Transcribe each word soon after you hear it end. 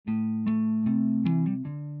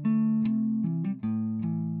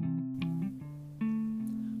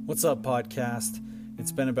What's up, podcast?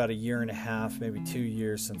 It's been about a year and a half, maybe 2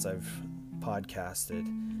 years since I've podcasted.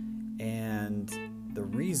 And the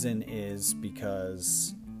reason is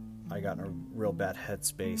because I got in a real bad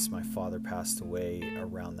headspace. My father passed away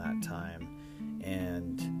around that time.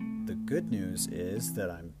 And the good news is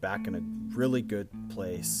that I'm back in a really good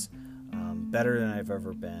place, better than I've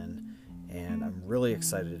ever been. And I'm really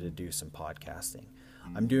excited to do some podcasting.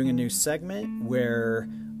 I'm doing a new segment where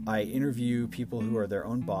I interview people who are their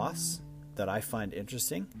own boss that I find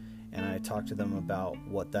interesting, and I talk to them about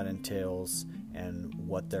what that entails and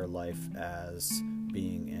what their life as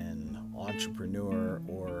being an entrepreneur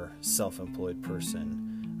or self-employed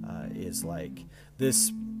person is like.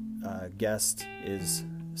 This guest is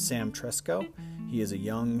Sam Tresco. He is a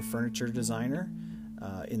young furniture designer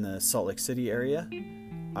in the Salt Lake City area.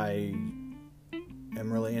 I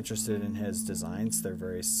am really interested in his designs. They're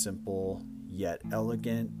very simple yet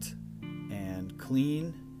elegant and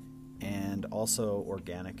clean, and also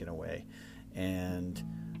organic in a way, and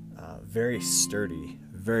very sturdy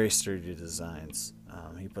designs.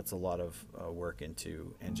 He puts a lot of work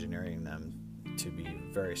into engineering them to be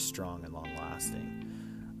very strong and long-lasting.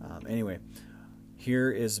 Anyway,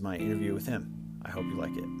 here is my interview with him. I hope you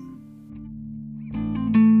like it.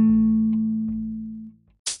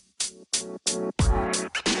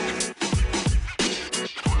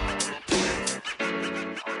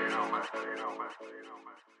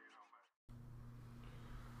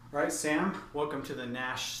 All right, Sam, welcome to the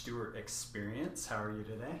Nash Stewart Experience. How are you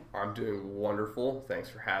today? I'm doing wonderful. Thanks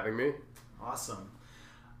for having me. Awesome.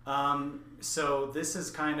 So this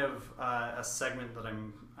is kind of a segment that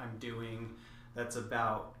I'm doing that's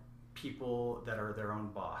about people that are their own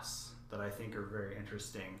boss that I think are very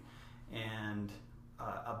interesting, and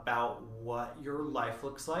about what your life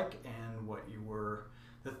looks like and what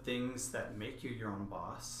the things that make you your own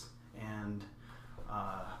boss, and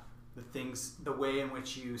the way in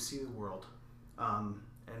which you see the world,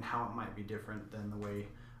 and how it might be different than the way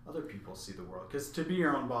other people see the world. Because to be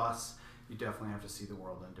your own boss, you definitely have to see the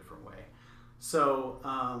world in a different way. So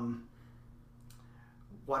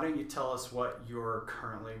why don't you tell us what you're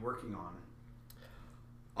currently working on?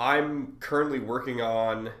 I'm currently working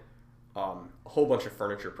on a whole bunch of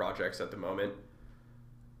furniture projects at the moment.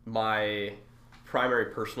 My primary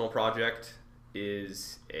personal project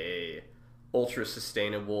is a ultra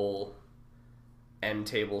sustainable end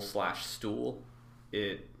table / stool.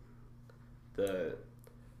 The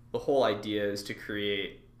whole idea is to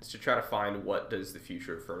try to find what does the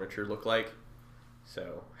future of furniture look like.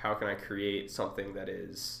 So how can I create something that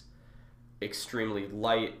is extremely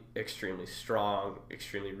light, extremely strong,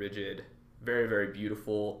 extremely rigid, very, very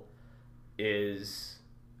beautiful, is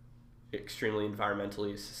extremely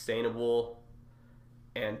environmentally sustainable,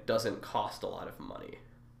 and doesn't cost a lot of money.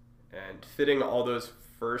 And fitting all those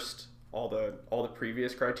all the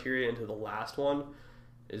previous criteria into the last one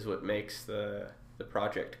is what makes the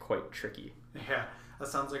project quite tricky. Yeah, that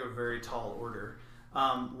sounds like a very tall order.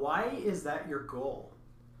 Why is that your goal?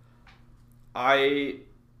 I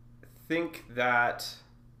think that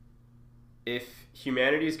if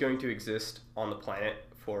humanity is going to exist on the planet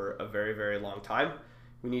for a very, very long time,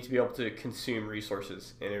 we need to be able to consume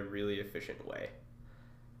resources in a really efficient way.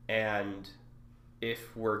 And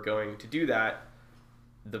if we're going to do that,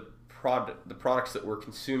 the products that we're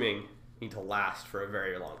consuming need to last for a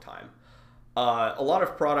very long time. A lot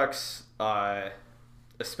of products,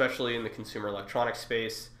 especially in the consumer electronics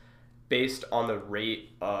space, based on the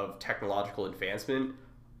rate of technological advancement,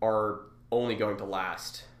 are only going to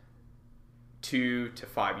last 2 to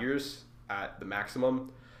 5 years at the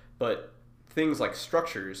maximum. But things like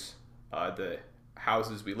structures, the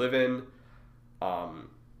houses we live in,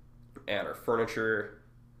 and our furniture,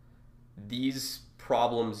 these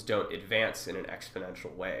problems don't advance in an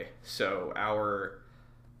exponential way. So our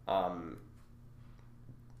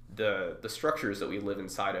the structures that we live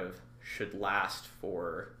inside of should last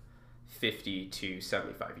for 50 to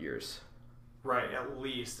 75 years. Right, at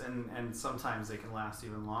least, and sometimes they can last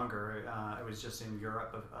even longer. I was just in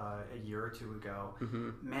Europe a year or two ago.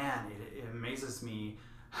 Mm-hmm. Man, it amazes me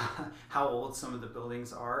how old some of the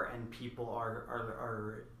buildings are, and people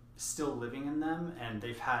are still living in them, and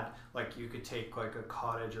they've had, like, you could take like a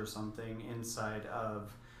cottage or something inside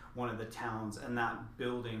of one of the towns, and that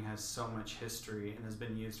building has so much history and has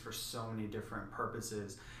been used for so many different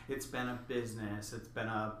purposes. It's been a business, it's been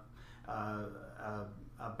a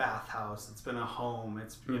bathhouse, it's been a home,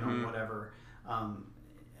 it's whatever.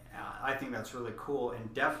 I think that's really cool,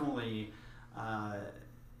 and definitely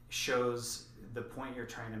shows the point you're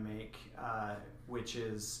trying to make, which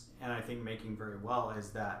is, and I think making very well,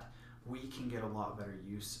 is that we can get a lot better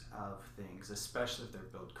use of things, especially if they're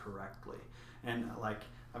built correctly. And like,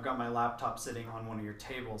 I've got my laptop sitting on one of your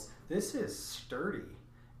tables. This is sturdy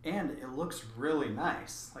and it looks really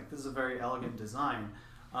nice. Like, this is a very elegant design.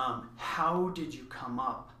 How did you come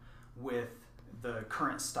up with the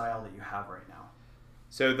current style that you have right now?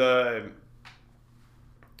 So the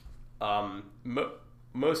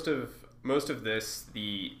most of this,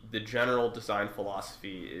 the general design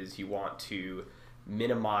philosophy is you want to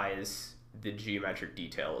minimize the geometric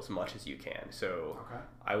detail as much as you can. So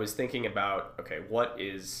I was thinking about, okay, what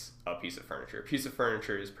is a piece of furniture? A piece of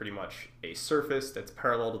furniture is pretty much a surface that's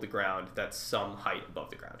parallel to the ground, that's some height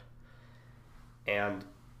above the ground. And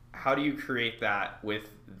how do you create that with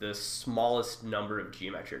the smallest number of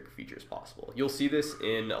geometric features possible? You'll see this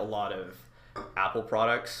in a lot of Apple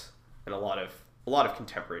products and a lot of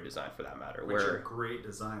contemporary design, for that matter. Which are great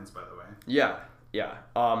designs, by the way. Yeah.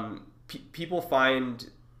 People find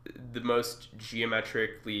the most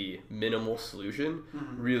geometrically minimal solution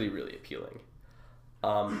really, really appealing.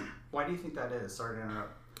 Why do you think that is? Sorry to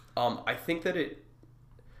interrupt. I think that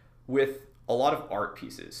with a lot of art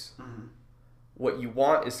pieces, what you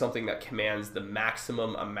want is something that commands the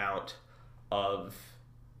maximum amount of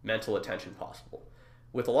mental attention possible.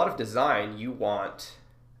 With a lot of design, you want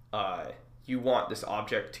this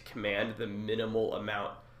object to command the minimal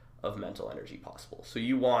amount of mental energy possible. So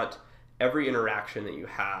you want every interaction that you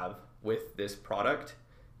have with this product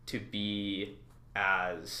to be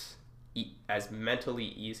as mentally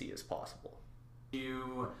easy as possible.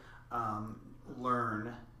 You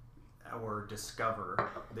learn or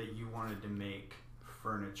discover that you wanted to make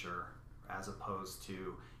furniture as opposed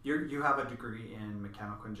to you have a degree in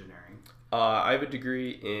mechanical engineering. I have a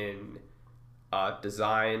degree in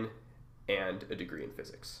design and a degree in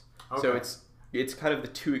physics. Okay. So it's kind of the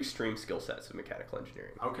two extreme skill sets of mechanical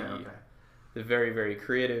engineering. Okay. The very, very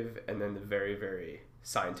creative, and then the very, very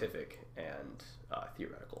scientific and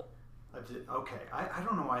theoretical. Okay. I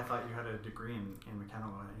don't know why I thought you had a degree in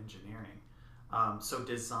mechanical engineering. So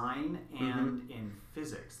design and in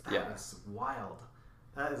physics. That is wild.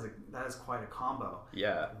 That is quite a combo.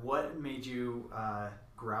 Yeah. What made you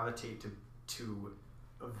gravitate to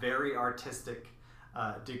a very artistic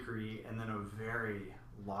degree and then a very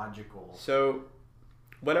logical? So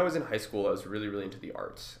when I was in high school, I was really, really into the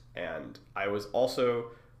arts, and I was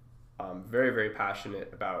also very, very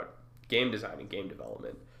passionate about game design and game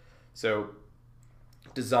development. So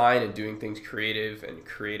design and doing things creative and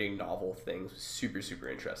creating novel things was super, super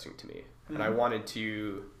interesting to me. And I wanted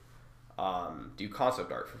to do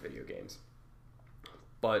concept art for video games.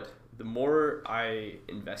 But the more I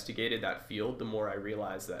investigated that field, the more I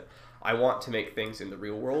realized that I want to make things in the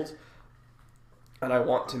real world, and I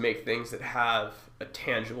want to make things that have a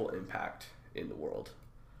tangible impact in the world,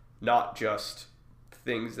 not just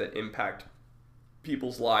things that impact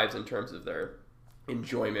people's lives in terms of their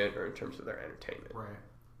enjoyment or in terms of their entertainment. Right.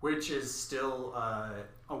 Which is still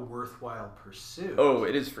a worthwhile pursuit. Oh,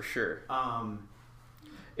 it is for sure.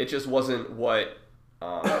 It just wasn't what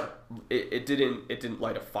it didn't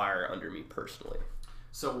light a fire under me personally.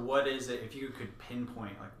 So what is it, if you could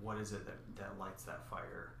pinpoint, like, what is it that lights that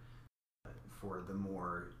fire for the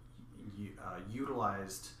more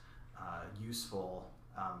utilized, useful,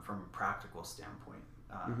 from a practical standpoint,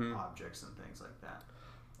 objects and things like that?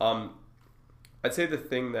 I'd say the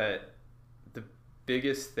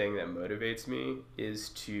biggest thing that motivates me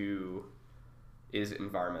is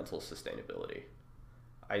environmental sustainability.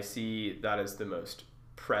 I see that as the most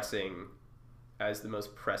pressing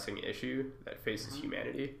issue that faces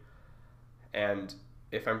humanity. And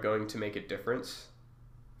if I'm going to make a difference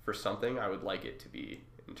for something, I would like it to be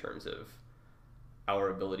in terms of our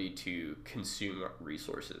ability to consume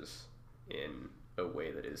resources in a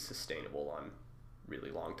way that is sustainable on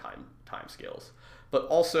really long time scales. But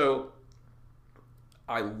also,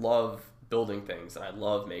 I love building things and I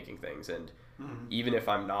love making things, and even if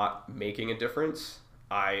I'm not making a difference,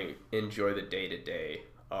 I enjoy the day-to-day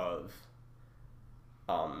of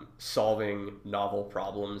solving novel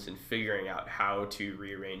problems and figuring out how to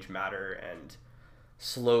rearrange matter and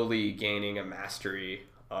slowly gaining a mastery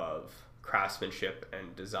of craftsmanship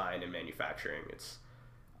and design and manufacturing.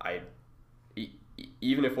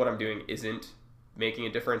 Even if what I'm doing isn't making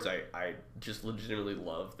a difference, I just legitimately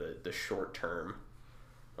love the short term,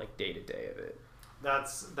 like day-to-day of it.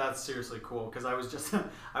 That's seriously cool, because I was just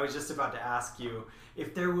about to ask you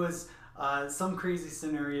if there was some crazy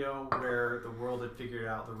scenario where the world had figured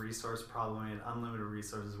out the resource problem and unlimited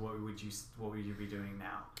resources, what would you be doing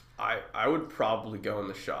now? I would probably go in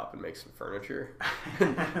the shop and make some furniture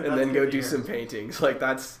and then go do some paintings. Like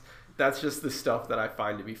that's just the stuff that I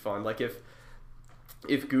find to be fun. Like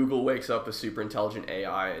if Google wakes up a super intelligent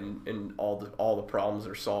AI and all the problems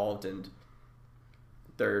are solved and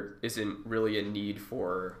there isn't really a need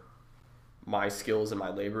for my skills and my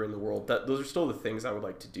labor in the world, those are still the things I would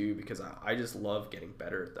like to do, because I just love getting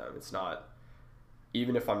better at them. It's not,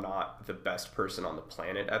 even if I'm not the best person on the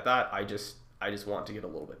planet at that, I just want to get a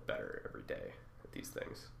little bit better every day at these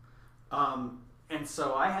things. And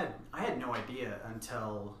so I had no idea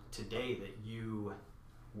until today that you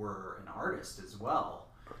were an artist as well.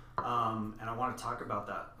 And I want to talk about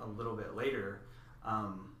that a little bit later.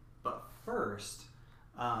 But first,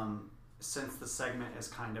 since the segment is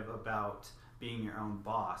kind of about being your own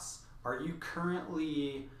boss, are you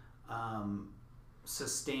currently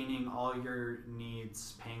sustaining all your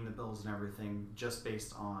needs, paying the bills and everything just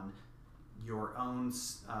based on your own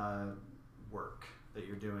work that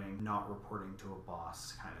you're doing, not reporting to a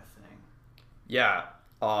boss kind of thing? Yeah.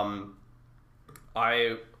 I'll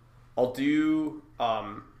do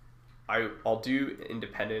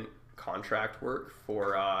independent contract work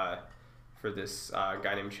for this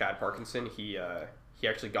guy named Chad Parkinson. He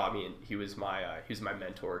actually got me in. He was my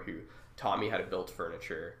mentor who taught me how to build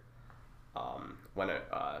furniture.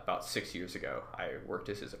 About 6 years ago, I worked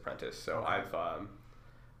as his apprentice. So okay.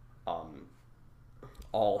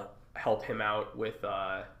 I'll help him out with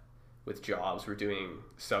jobs. We're doing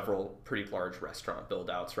several pretty large restaurant build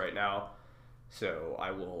outs right now. So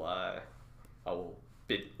I will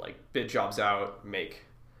bid jobs out, make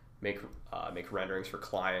renderings for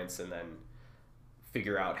clients, and then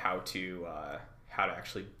figure out how to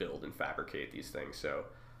actually build and fabricate these things. So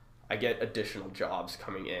I get additional jobs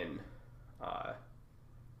coming in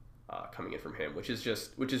from him, which is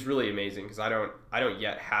really amazing, because I don't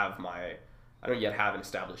yet have an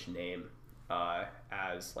established name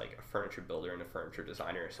as like a furniture builder and a furniture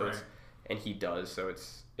designer. So right. And he does. So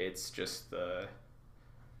it's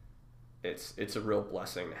a real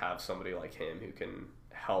blessing to have somebody like him who can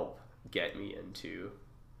help get me into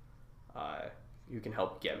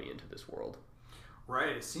this world. Right.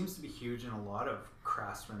 It seems to be huge in a lot of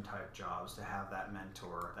craftsman type jobs to have that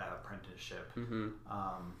mentor, that apprenticeship. Mm-hmm.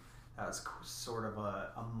 That's sort of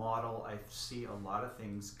a model I see a lot of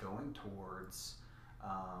things going towards.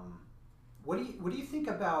 What do you think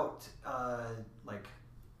about like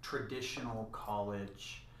traditional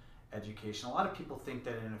college education? A lot of people think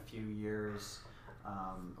that in a few years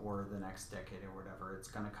or the next decade or whatever, it's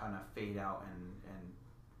going to kind of fade out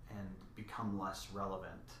and become less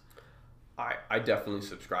relevant. I definitely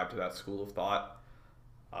subscribe to that school of thought.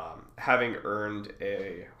 Having earned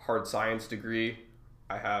a hard science degree,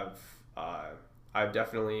 I've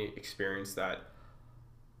definitely experienced that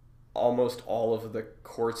almost all of the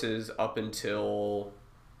courses up until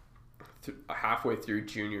halfway through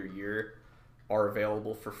junior year are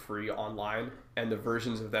available for free online, and the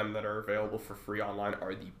versions of them that are available for free online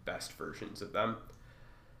are the best versions of them.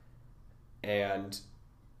 And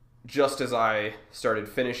just as I started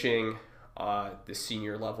finishing the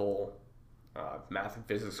senior level math and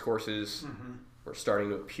physics courses, mm-hmm. were starting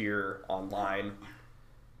to appear online,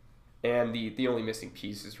 and the only missing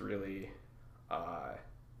piece is really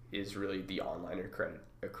the online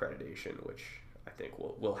accreditation, which I think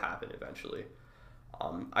will happen eventually.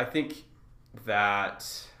 I think that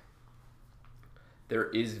there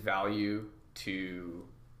is value to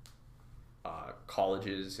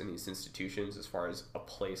colleges and these institutions as far as a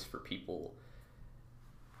place for people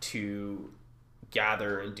to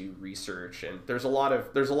gather and do research, and there's a lot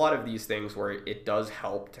of these things where it does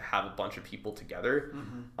help to have a bunch of people together.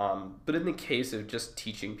 Mm-hmm. But in the case of just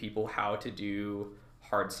teaching people how to do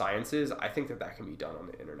hard sciences, I think that can be done on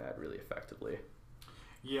the internet really effectively.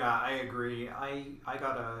 Yeah, I agree. I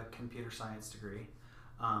got a computer science degree,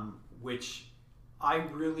 which I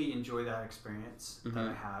really enjoy that experience mm-hmm. that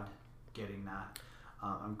I had getting that.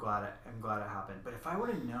 I'm glad it happened. But if I would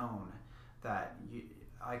have known that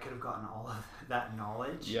I could have gotten all of that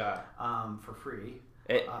knowledge, yeah. For free,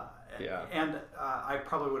 yeah, and I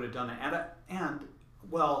probably would have done it. And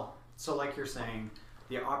well, so like you're saying,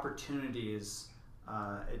 the opportunities.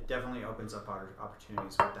 It definitely opens up our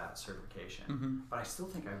opportunities with that certification. Mm-hmm. But I still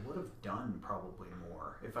think I would have done probably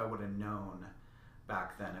more if I would have known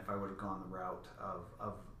back then, if I would have gone the route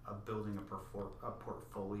of building a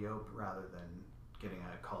portfolio rather than getting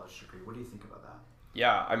a college degree. What do you think about that?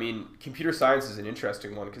 Yeah, I mean, computer science is an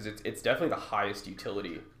interesting one because it's definitely the highest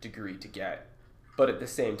utility degree to get. But at the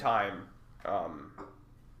same time,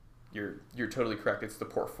 you're totally correct. It's the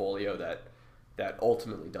portfolio that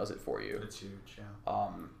ultimately does it for you. It's huge,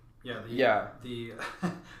 yeah.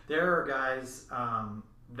 There are guys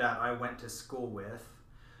that I went to school with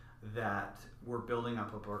that were building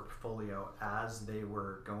up a portfolio as they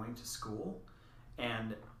were going to school,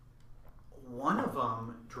 And one of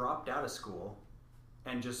them dropped out of school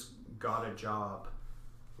and just got a job,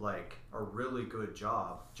 like a really good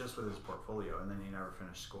job, just with his portfolio, and then he never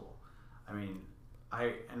finished school. I mean,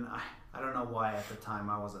 I don't know why at the time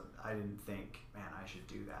I didn't think, man, I should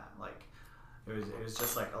do that. Like, it was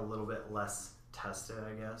just like a little bit less tested,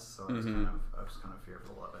 I guess. So I was kind of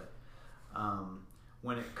fearful of it.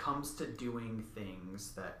 When it comes to doing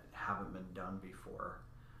things that haven't been done before,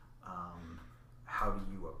 how do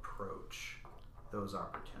you approach those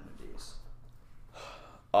opportunities?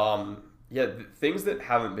 Things that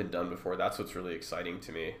haven't been done before, that's what's really exciting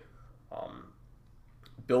to me.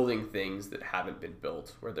 Building things that haven't been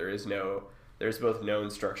built, where there's both no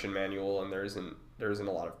instruction manual and there isn't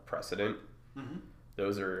a lot of precedent. Mm-hmm.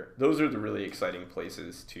 Those are the really exciting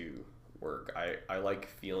places to work. I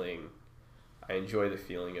enjoy the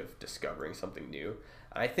feeling of discovering something new.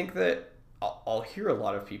 And I think that I'll hear a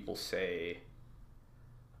lot of people say,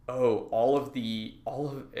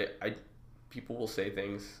 people will say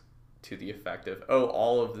things to the effect of,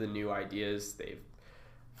 all of the new ideas, they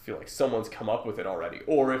feel like someone's come up with it already.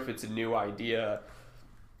 Or if it's a new idea,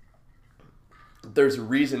 there's a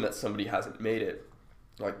reason that somebody hasn't made it.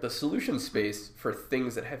 Like, the solution space for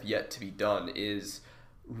things that have yet to be done is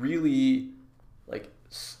really, like,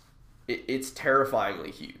 it's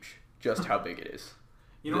terrifyingly huge, just how big it is.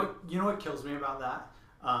 You know what kills me about that?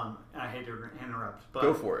 And I hate to interrupt, but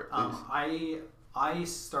go for it, please. I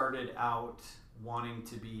started out wanting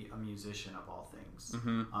to be a musician of all things,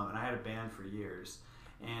 and I had a band for years,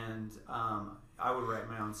 and I would write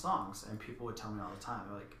my own songs, and people would tell me all the time,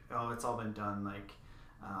 like, "Oh, it's all been done. Like,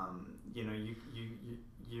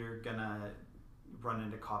 you're gonna run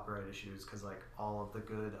into copyright issues because like all of the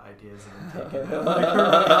good ideas have been taken."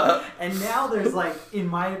 And now there's, like, in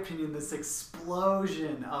my opinion, this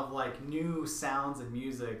explosion of like new sounds and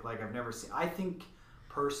music like I've never seen. I think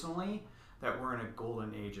personally that we're in a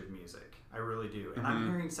golden age of music. I really do. And I'm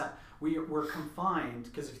hearing we're confined,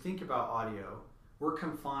 because if you think about audio, we're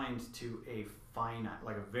confined to a finite,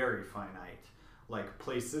 like a very finite, like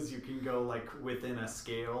places you can go like within a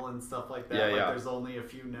scale and stuff like that. There's only a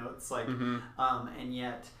few notes, like, and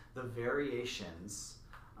yet the variations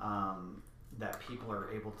that people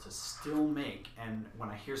are able to still make. And when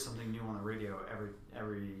I hear something new on the radio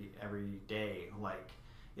every day, like,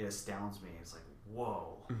 it astounds me. It's like,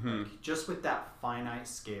 whoa, like, just with that finite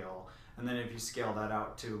scale. And then if you scale that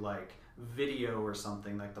out to like video or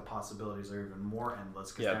something, like the possibilities are even more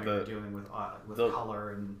endless, because now you're dealing with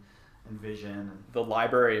color and vision. And the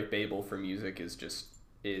library of Babel for music is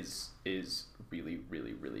really,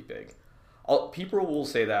 really, really big. People will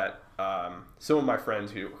say that, some of my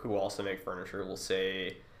friends who also make furniture will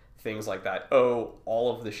say things like that.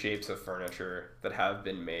 All of the shapes of furniture that have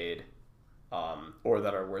been made, or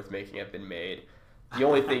that are worth making, have been made. The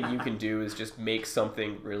only thing you can do is just make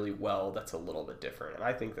something really well that's a little bit different. And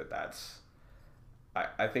I think that's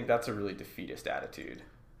a really defeatist attitude.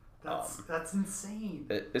 That's insane.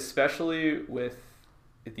 Especially with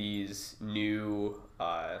these new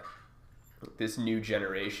this new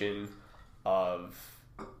generation of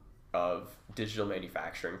digital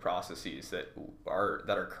manufacturing processes that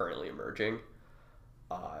are currently emerging.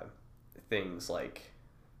 Things like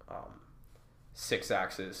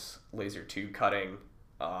 6-axis laser tube cutting,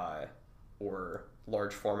 or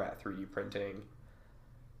large format 3D printing.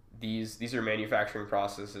 These are manufacturing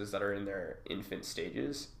processes that are in their infant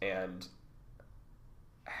stages and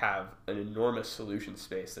have an enormous solution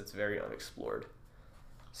space that's very unexplored.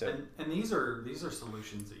 So, and these are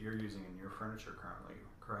solutions that you're using in your furniture currently,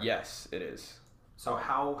 correct? Yes, it is. So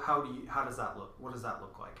how does that look? What does that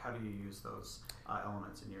look like? How do you use those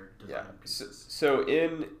elements in your design pieces? So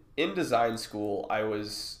in design school, I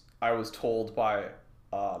was told by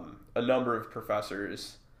a number of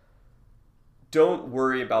professors, don't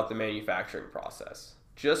worry about the manufacturing process.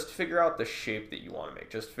 Just figure out the shape that you want to make.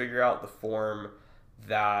 Just figure out the form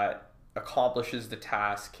that accomplishes the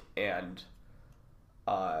task and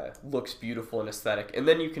looks beautiful and aesthetic, and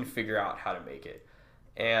then you can figure out how to make it.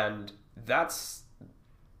 And that's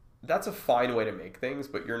a fine way to make things,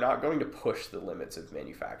 but you're not going to push the limits of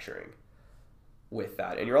manufacturing with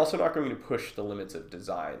that. And you're also not going to push the limits of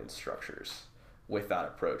design and structures with that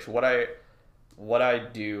approach. What I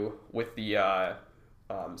do with the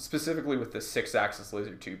specifically with the 6-axis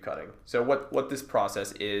laser tube cutting. So what this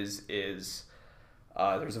process is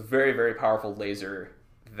there's a very, very powerful laser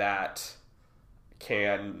that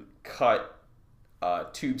can cut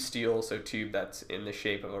tube steel, so tube that's in the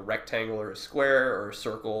shape of a rectangle or a square or a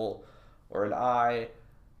circle or an eye,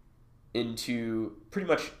 into pretty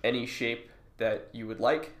much any shape that you would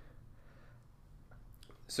like.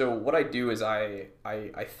 So what I do is I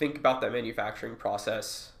think about that manufacturing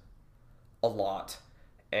process a lot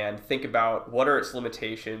and think about what are its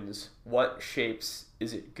limitations, what shapes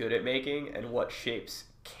is it good at making, and what shapes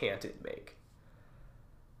can't it make.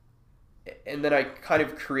 And then I kind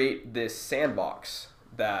of create this sandbox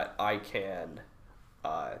that I can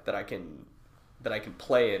that I can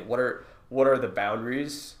play in. What are the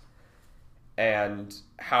boundaries, and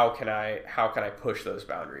how can I push those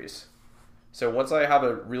boundaries? So once I have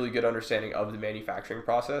a really good understanding of the manufacturing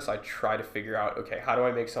process, I try to figure out, okay, how do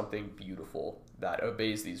I make something beautiful that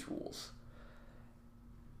obeys these rules?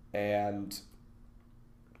 And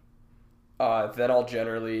then I'll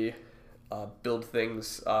generally build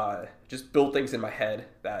things, just build things in my head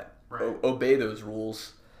that obey those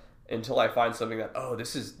rules until I find something that, oh,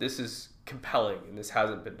 this is compelling and this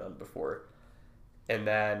hasn't been done before. And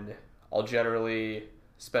then I'll generally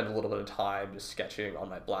spend a little bit of time just sketching on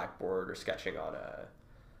my blackboard or sketching on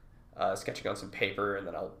some paper, and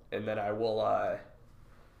then I will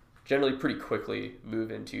generally pretty quickly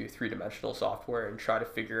move into three-dimensional software and try to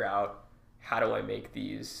figure out how do I make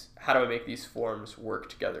these forms work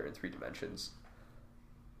together in 3 dimensions.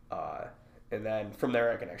 And then from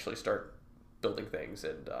there I can actually start building things,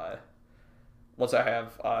 and once I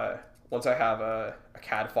have a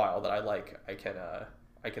CAD file that I like, I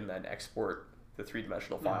can then export the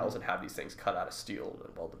 3-dimensional files and have these things cut out of steel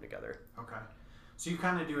and weld them together. Okay. So you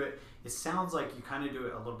kind of do it, it sounds like you kind of do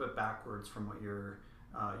it a little bit backwards from what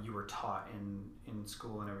you were taught in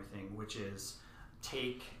school and everything, which is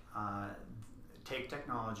take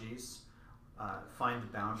technologies, find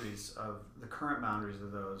the current boundaries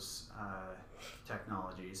of those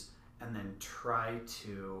technologies, and then try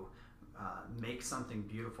to make something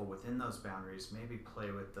beautiful within those boundaries, maybe play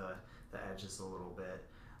with the edges a little bit.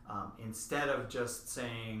 Instead of just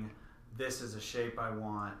saying, this is a shape I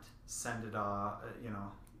want, send it off,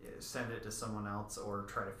 send it to someone else, or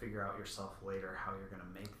try to figure out yourself later how you're going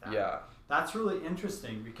to make that. Yeah. That's really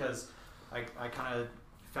interesting, because I kind of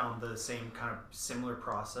found the same kind of similar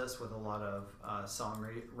process with a lot of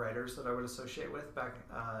songwriters that I would associate with back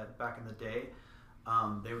in the day.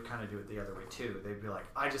 They would kind of do it the other way too. They'd be like,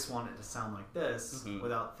 I just want it to sound like this,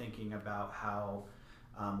 without thinking about how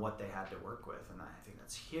what they had to work with. And I think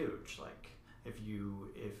that's huge. Like if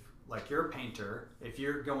like you're a painter, if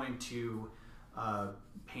you're going to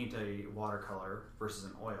paint a watercolor versus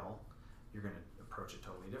an oil, you're going to approach it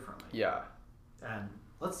totally differently. Yeah. And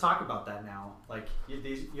let's talk about that now. Like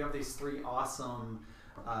you have these 3 awesome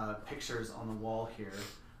pictures on the wall here.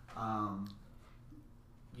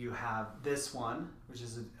 You have this one, which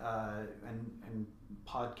is and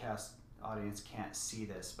podcast audience can't see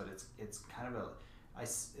this, but it's kind of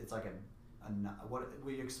it's like a what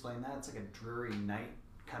will you explain that? It's like a dreary night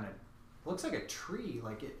kind of, looks like a tree,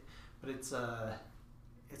 like it, but it's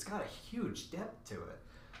got a huge depth to it.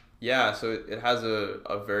 Yeah, so it has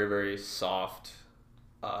a very, very soft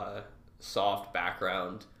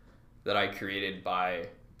background that I created by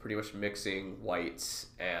pretty much mixing whites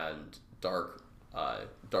and dark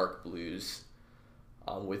blues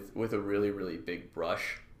with a really, really big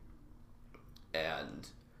brush. And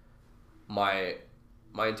my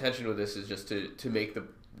intention with this is just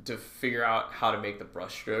to figure out how to make the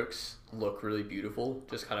brush strokes look really beautiful,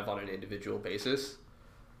 just kind of on an individual basis.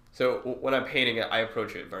 So when I'm painting it, I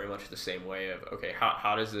approach it very much the same way of, okay,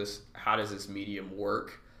 how does this medium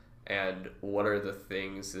work, and what are the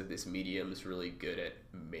things that this medium is really good at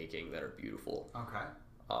making that are beautiful. Okay.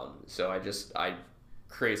 So I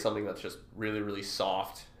create something that's just really, really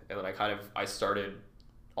soft, and then I started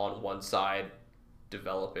on one side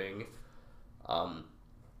developing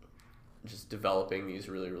these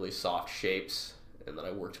really, really soft shapes, and then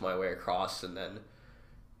I worked my way across, and then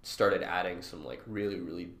started adding some like really,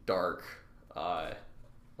 really dark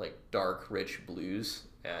rich blues,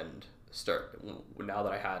 and now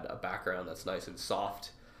that I had a background that's nice and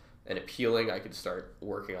soft and appealing, I could start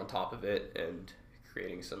working on top of it and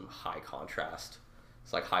creating some high contrast.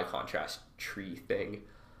 It's like high contrast tree thing.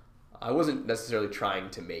 I wasn't necessarily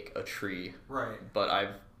trying to make a tree, right? But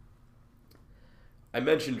I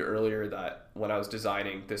mentioned earlier that when I was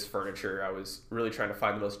designing this furniture, I was really trying to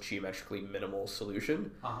find the most geometrically minimal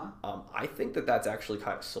solution. I think that that's actually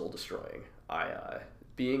kind of soul destroying.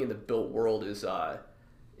 Being in the built world is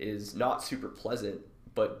not super pleasant,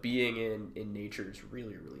 but being in nature is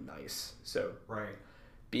really, really nice. So right.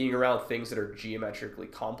 Being around things that are geometrically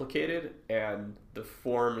complicated and the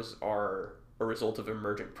forms are a result of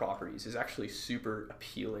emergent properties is actually super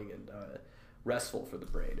appealing and restful for the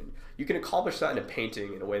brain. And you can accomplish that in a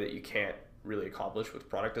painting in a way that you can't really accomplish with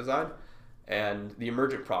product design. And the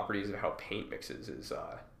emergent properties of how paint mixes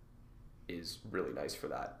is really nice for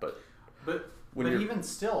that. But even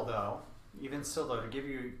still though, to give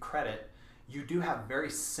you credit, you do have very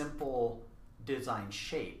simple design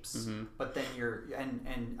shapes, but then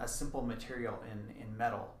and a simple material in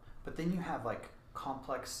metal, but then you have like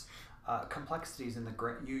complexities in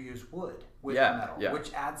you use wood with metal,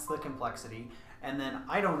 which adds the complexity. And then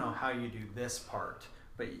I don't know how you do this part,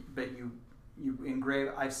 but you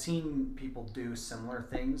engrave. I've seen people do similar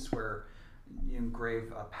things where you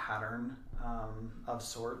engrave a pattern of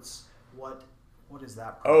sorts. What is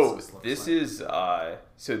that process?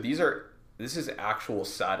 This is actual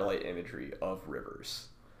satellite imagery of rivers.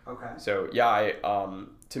 Okay. So yeah,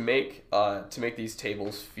 to make these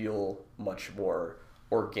tables feel much more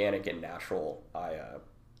organic and natural, I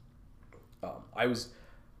was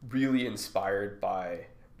really inspired by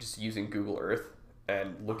just using Google Earth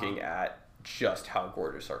and looking at just how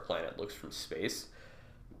gorgeous our planet looks from space.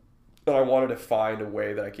 And I wanted to find a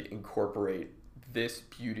way that I could incorporate this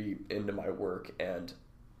beauty into my work, and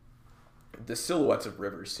the silhouettes of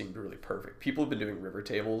rivers seemed really perfect. People have been doing river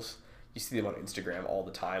tables. You see them on Instagram all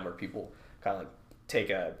the time, where people kind of like take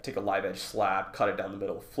a live edge slab, cut it down the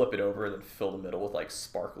middle, flip it over, and then fill the middle with like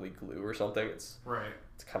sparkly glue or something. It's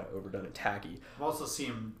kind of overdone and tacky. I've also seen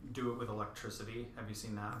them do it with electricity. Have you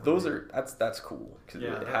seen that? That's cool because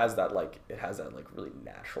it has that really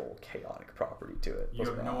natural, chaotic property to it. You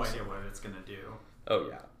have no idea what it's gonna do.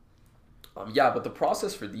 Oh yeah. But the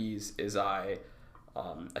process for these is I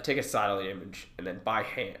take a satellite image and then by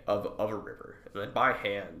hand of a river, and then by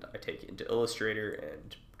hand I take it into Illustrator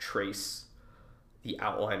and trace the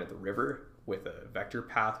outline of the river with a vector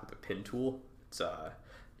path with a pin tool. It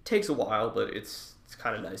takes a while, but it's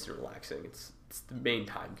kind of nice and relaxing. It's the main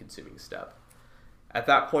time consuming step. At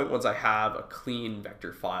that point, once I have a clean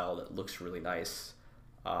vector file that looks really nice,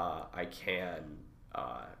 I can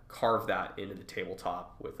carve that into the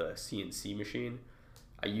tabletop with a CNC machine.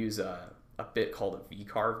 I use a bit called a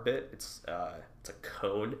V-carve bit. It's a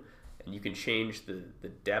cone, and you can change the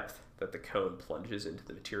depth that the cone plunges into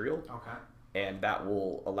the material. Okay. And that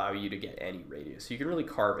will allow you to get any radius. So you can really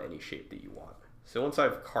carve any shape that you want. So once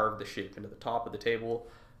I've carved the shape into the top of the table,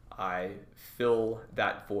 I fill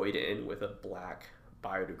that void in with a black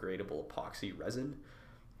biodegradable epoxy resin.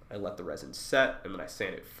 I let the resin set, and then I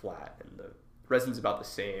sand it flat. And the resin's about the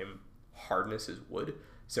same hardness as wood,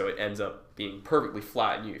 so it ends up being perfectly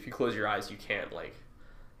flat. And if you close your eyes, you can't like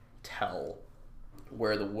tell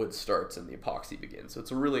where the wood starts and the epoxy begins. So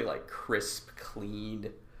it's a really like crisp,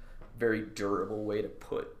 clean, very durable way to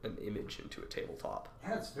put an image into a tabletop.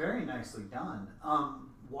 Yeah, it's very nicely done.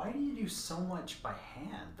 Why do you do so much by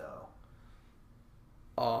hand, though?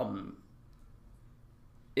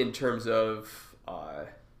 In terms of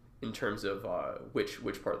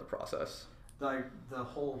which part of the process? The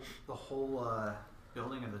whole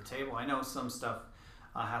building of the table. I know some stuff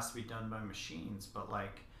has to be done by machines, but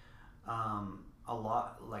like a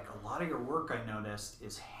lot of your work I noticed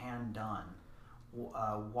is hand done.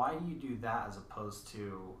 Why do you do that as opposed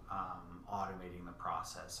to automating the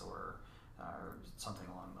process or something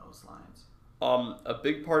along those lines? A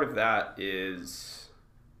big part of that is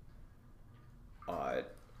a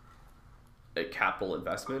capital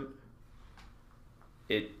investment.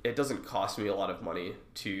 It doesn't cost me a lot of money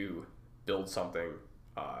to build something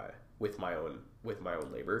with my own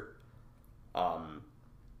labor.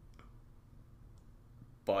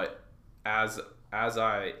 But as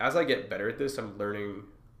I get better at this, I'm learning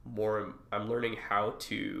how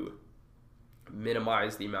to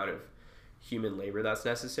minimize the amount of human labor that's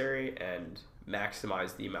necessary and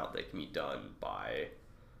maximize the amount that can be done by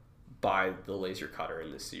the laser cutter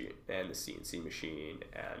and the CNC machine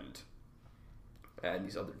and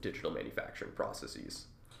these other digital manufacturing processes.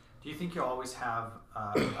 Do you think you'll always have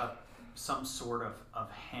some sort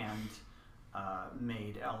of hand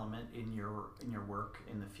made element in your work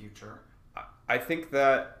in the future? I think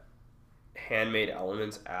that handmade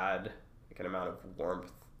elements add like an amount of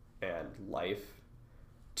warmth and life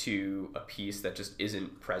to a piece that just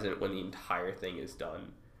isn't present when the entire thing is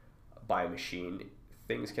done by a machine.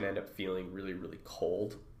 Things can end up feeling really, really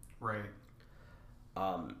cold. Right.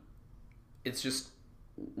 It's just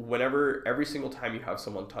every single time you have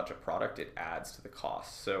someone touch a product, it adds to the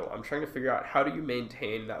cost. So I'm trying to figure out, how do you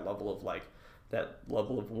maintain that level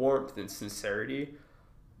of warmth and sincerity,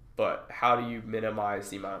 but how do you minimize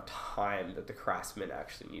the amount of time that the craftsman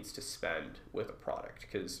actually needs to spend with a product?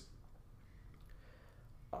 Because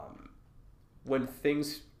when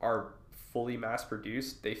things are fully mass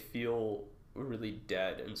produced, they feel really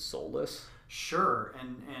dead and soulless. Sure,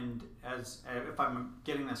 and as if I'm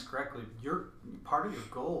getting this correctly, part of your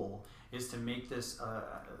goal is to make this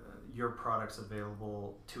your products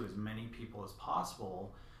available to as many people as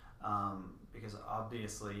possible, because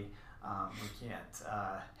obviously we can't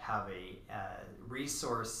have a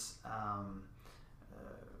resource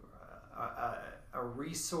a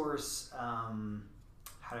resource.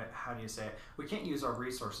 How do you say it? We can't use our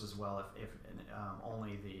resources well if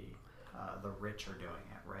only the rich are doing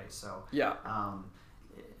it, right? So Yeah.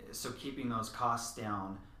 So keeping those costs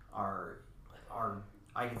down are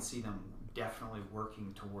I can see them definitely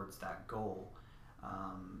working towards that goal.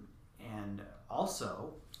 And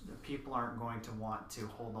also, the people aren't going to want to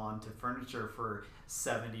hold on to furniture for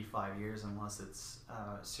 75 years unless it's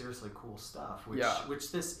seriously cool stuff,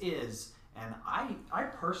 which this is. And I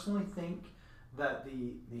personally think that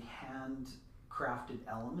the handcrafted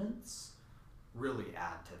elements really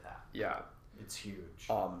add to that. Yeah. It's huge.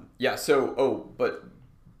 Yeah. So, but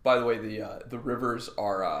by the way, the rivers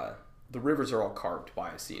are all carved by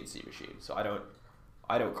a CNC machine. So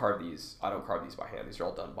I don't carve these by hand. These are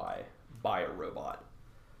all done by a robot.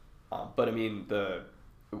 But I mean,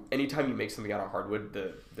 anytime you make something out of hardwood,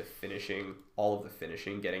 the finishing, all of the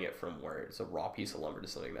finishing, getting it from where it's a raw piece of lumber to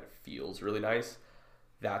something that feels really nice,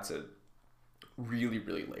 that's a really,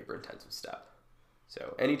 really labor intensive step.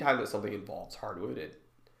 So anytime that something involves hardwood,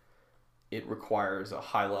 it requires a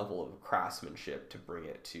high level of craftsmanship to bring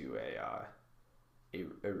it to a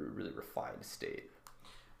really refined state.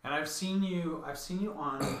 And I've seen you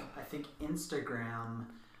on, I think, Instagram,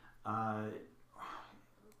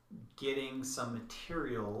 getting some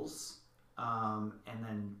materials, and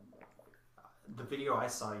then the video I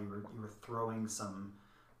saw, you were throwing some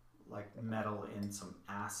like metal in some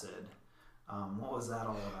acid. What was that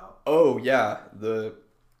all about? Oh yeah, the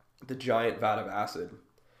giant vat of acid.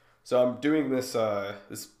 So I'm doing this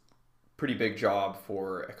this pretty big job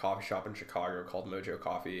for a coffee shop in Chicago called Mojo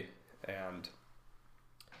Coffee, and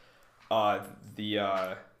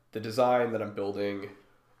the design that I'm building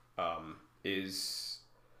is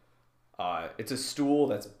it's a stool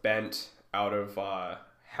that's bent out of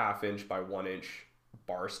 1/2 inch by 1 inch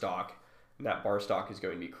bar stock, and that bar stock is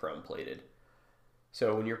going to be chrome plated.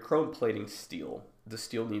 So when you're chrome plating steel, the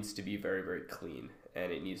steel needs to be very, very clean,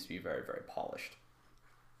 and it needs to be very, very polished.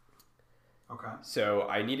 Okay. So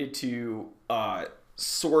I needed to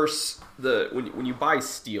source when you buy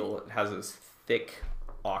steel, it has this thick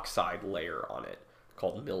oxide layer on it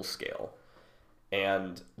called mill scale,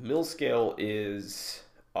 and mill scale is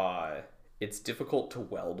it's difficult to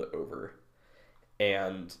weld over,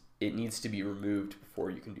 and it needs to be removed before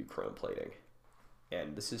you can do chrome plating.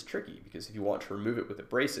 And this is tricky because if you want to remove it with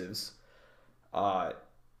abrasives,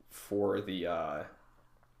 for the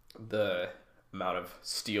amount of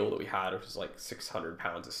steel that we had, which was like 600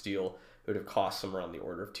 pounds of steel, it would have cost somewhere on the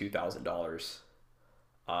order of $2,000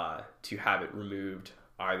 to have it removed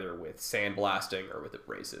either with sandblasting or with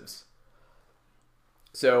abrasives.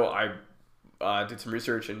 So I did some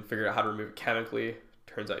research and figured out how to remove it chemically.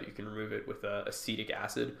 Turns out you can remove it with acetic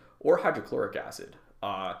acid or hydrochloric acid.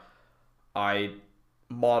 I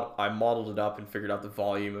modeled it up and figured out the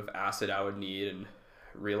volume of acid I would need, and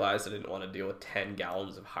realized I didn't want to deal with 10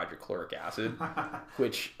 gallons of hydrochloric acid,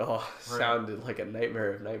 which sounded like a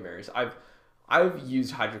nightmare of nightmares. I've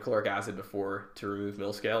used hydrochloric acid before to remove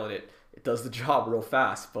mill scale, and it does the job real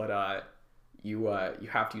fast, but you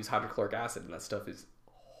have to use hydrochloric acid, and that stuff is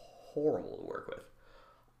horrible to work with.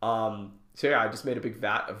 So yeah, I just made a big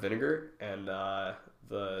vat of vinegar, and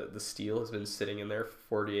the steel has been sitting in there for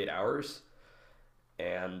 48 hours,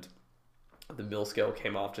 and the mill scale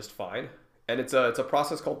came off just fine. And it's a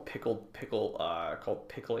process called pickling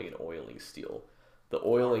and oiling steel. The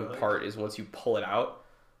oiling part is once you pull it out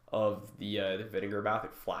of the vinegar bath,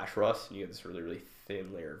 it flash rusts, and you get this really, really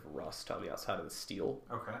thin layer of rust on the outside of the steel.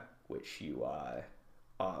 Okay. Which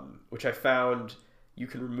I found you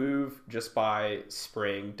can remove just by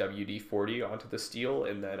spraying WD-40 onto the steel,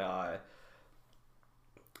 and then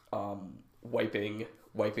wiping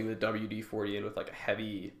the WD-40 in with like a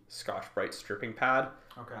heavy Scotch-Brite stripping pad.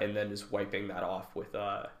 Okay. And then just wiping that off with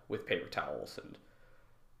paper towels. And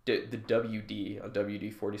the WD on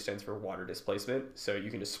WD-40 stands for water displacement, so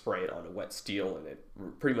you can just spray it on a wet steel, and it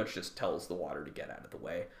pretty much just tells the water to get out of the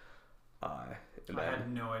way. I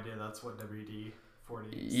had no idea that's what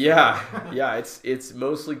WD-40 is. Yeah, it's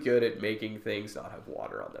mostly good at making things not have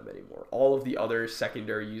water on them anymore. All of the other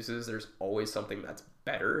secondary uses, there's always something that's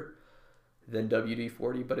better than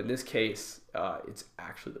WD-40, but in this case, it's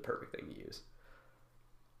actually the perfect thing to use.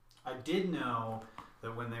 I did know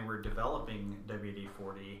that when they were developing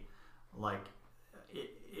WD-40, like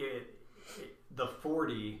the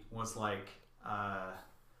 40 was like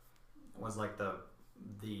the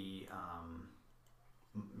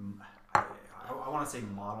I want to say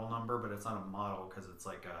model number, but it's not a model because it's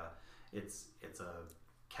like it's a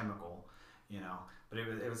chemical, you know. But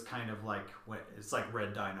it was kind of like it's like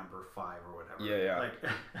red dye number 5 or whatever. Yeah.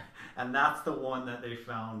 Like, and that's the one that they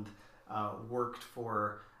found worked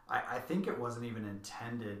for. I think it wasn't even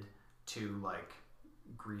intended to like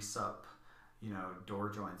grease up, you know, door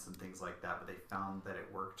joints and things like that, but they found that it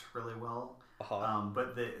worked really well.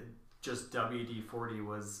 But just WD-40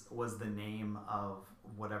 was the name of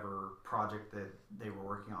whatever project that they were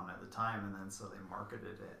working on at the time, and then so they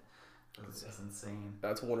marketed it. It's insane.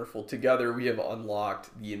 That's wonderful. Together we have unlocked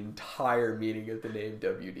the entire meaning of the name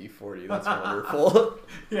WD-40. That's wonderful.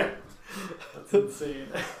 Yeah, that's insane.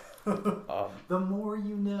 The more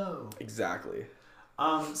you know. Exactly.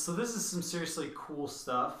 So this is some seriously cool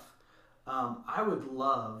stuff. I would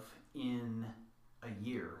love in a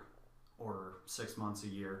year or 6 months, a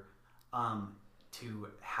year, to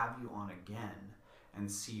have you on again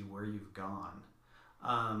and see where you've gone.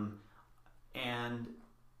 And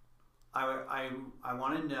I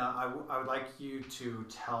want to know, I would like you to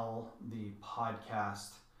tell the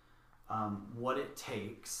podcast what it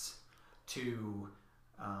takes to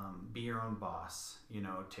be your own boss, you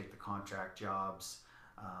know, take the contract jobs,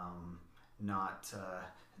 not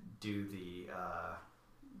do the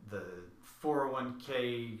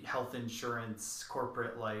 401k health insurance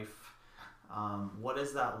corporate life. What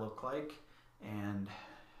does that look like, and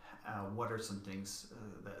what are some things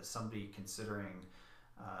that somebody considering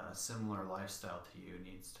a similar lifestyle to you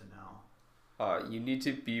needs to know? You need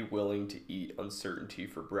to be willing to eat uncertainty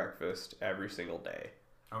for breakfast every single day.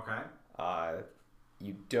 Okay.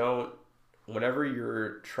 You don't, whenever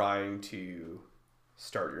you're trying to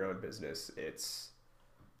start your own business, it's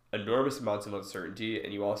enormous amounts of uncertainty,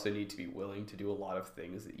 and you also need to be willing to do a lot of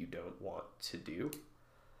things that you don't want to do,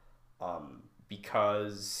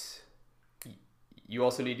 because you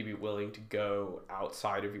also need to be willing to go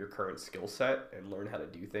outside of your current skill set and learn how to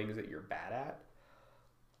do things that you're bad at,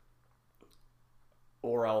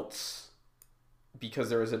 or else because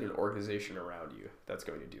there isn't an organization around you that's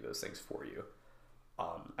going to do those things for you.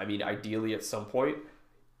 I mean, ideally at some point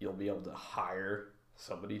you'll be able to hire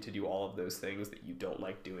somebody to do all of those things that you don't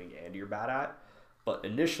like doing and you're bad at, but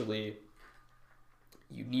initially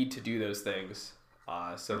you need to do those things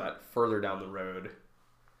so that further down the road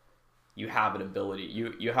you have an ability,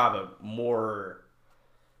 you have a more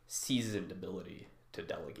seasoned ability to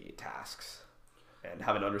delegate tasks and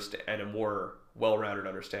have a more well-rounded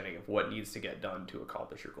understanding of what needs to get done to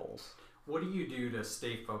accomplish your goals. What do you do to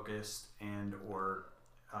stay focused and or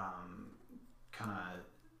kind of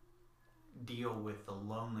deal with the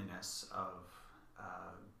loneliness of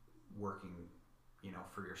working, you know,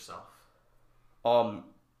 for yourself?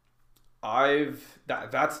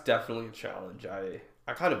 That's definitely a challenge. I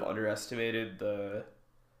kind of underestimated the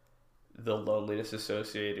loneliness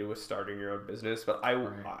associated with starting your own business, but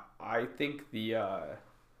I think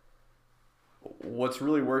what's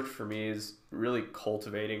really worked for me is really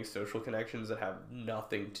cultivating social connections that have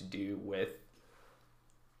nothing to do with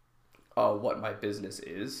what my business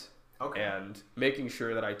is. Okay. And making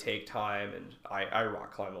sure that I take time, and I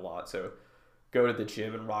rock climb a lot, so go to the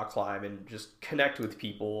gym and rock climb and just connect with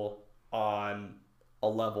people on a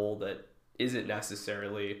level that isn't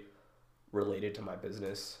necessarily related to my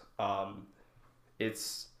business.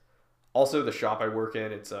 It's also the shop I work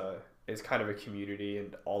in. It's kind of a community,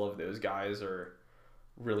 and all of those guys are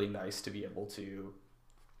really nice to be able to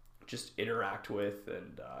just interact with.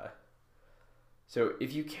 And so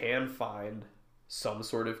if you can find some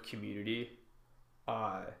sort of community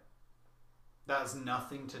that has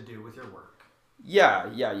nothing to do with your work.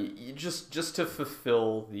 You just to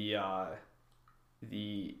fulfill the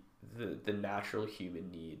natural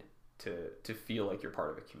human need to feel like you're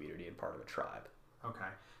part of a community and part of a tribe.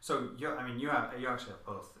 Okay, so you actually have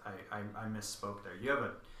both. I misspoke there.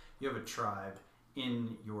 You have a tribe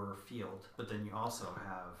in your field, but then you also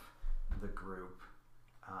have the group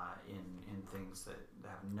in things that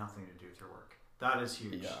have nothing to do with your work. That is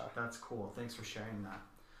huge. Yeah. That's cool. Thanks for sharing that.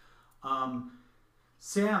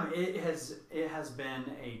 Sam, it has been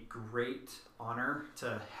a great honor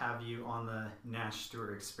to have you on the Nash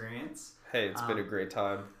Stewart Experience. Hey, it's been a great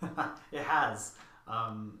time. It has,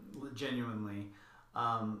 genuinely.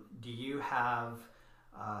 Do you have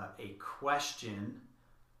a question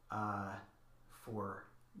for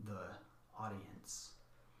the audience?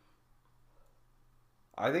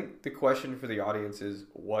 I think the question for the audience is,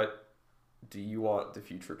 what do you want the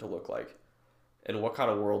future to look like? And what kind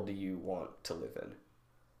of world do you want to live in?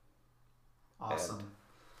 Awesome.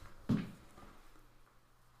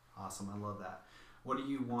 Awesome. I love that. What do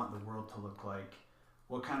you want the world to look like?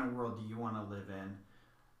 What kind of world do you want to live in?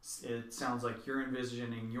 it sounds like you're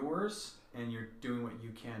envisioning yours and you're doing what you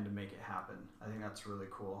can to make it happen. I think that's really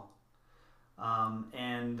cool.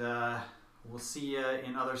 And we'll see you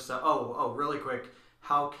in other stuff. Oh, really quick.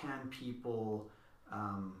 How can people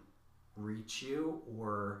reach you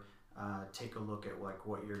or take a look at like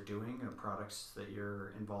what you're doing, the products that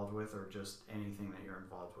you're involved with, or just anything that you're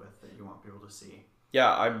involved with that you want people to see?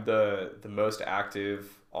 Yeah, I'm the most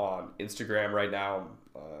active on Instagram right now.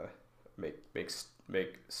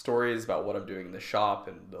 Make stories about what I'm doing in the shop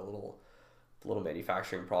and the little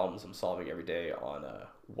manufacturing problems I'm solving every day on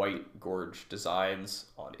White Gorge Designs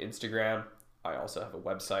on Instagram. I also have a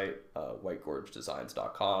website,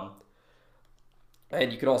 whitegorgedesigns.com.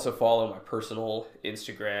 And you can also follow my personal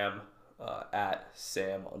Instagram at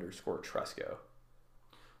Sam_Tresco.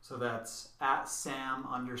 So that's at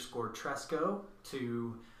Sam_Tresco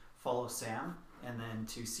to follow Sam, and then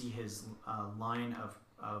to see his line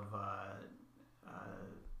of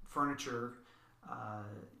furniture,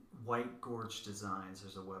 White Gorge Designs.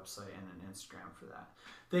 There's a website and an Instagram for that.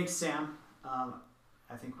 Thanks, Sam.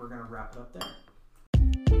 I think we're going to wrap it up there.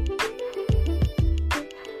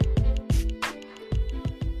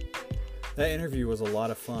 That interview was a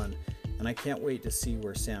lot of fun, and I can't wait to see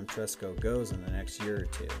where Sam Tresco goes in the next year or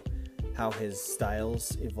two, how his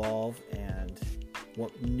styles evolve, and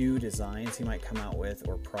what new designs he might come out with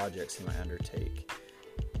or projects he might undertake.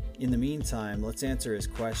 In the meantime, let's answer his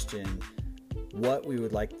question, what we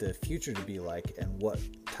would like the future to be like and what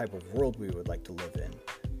type of world we would like to live in.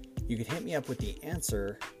 You can hit me up with the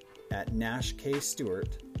answer at Nash K.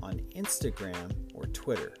 Stewart on Instagram or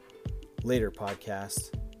Twitter. Later,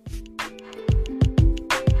 podcast.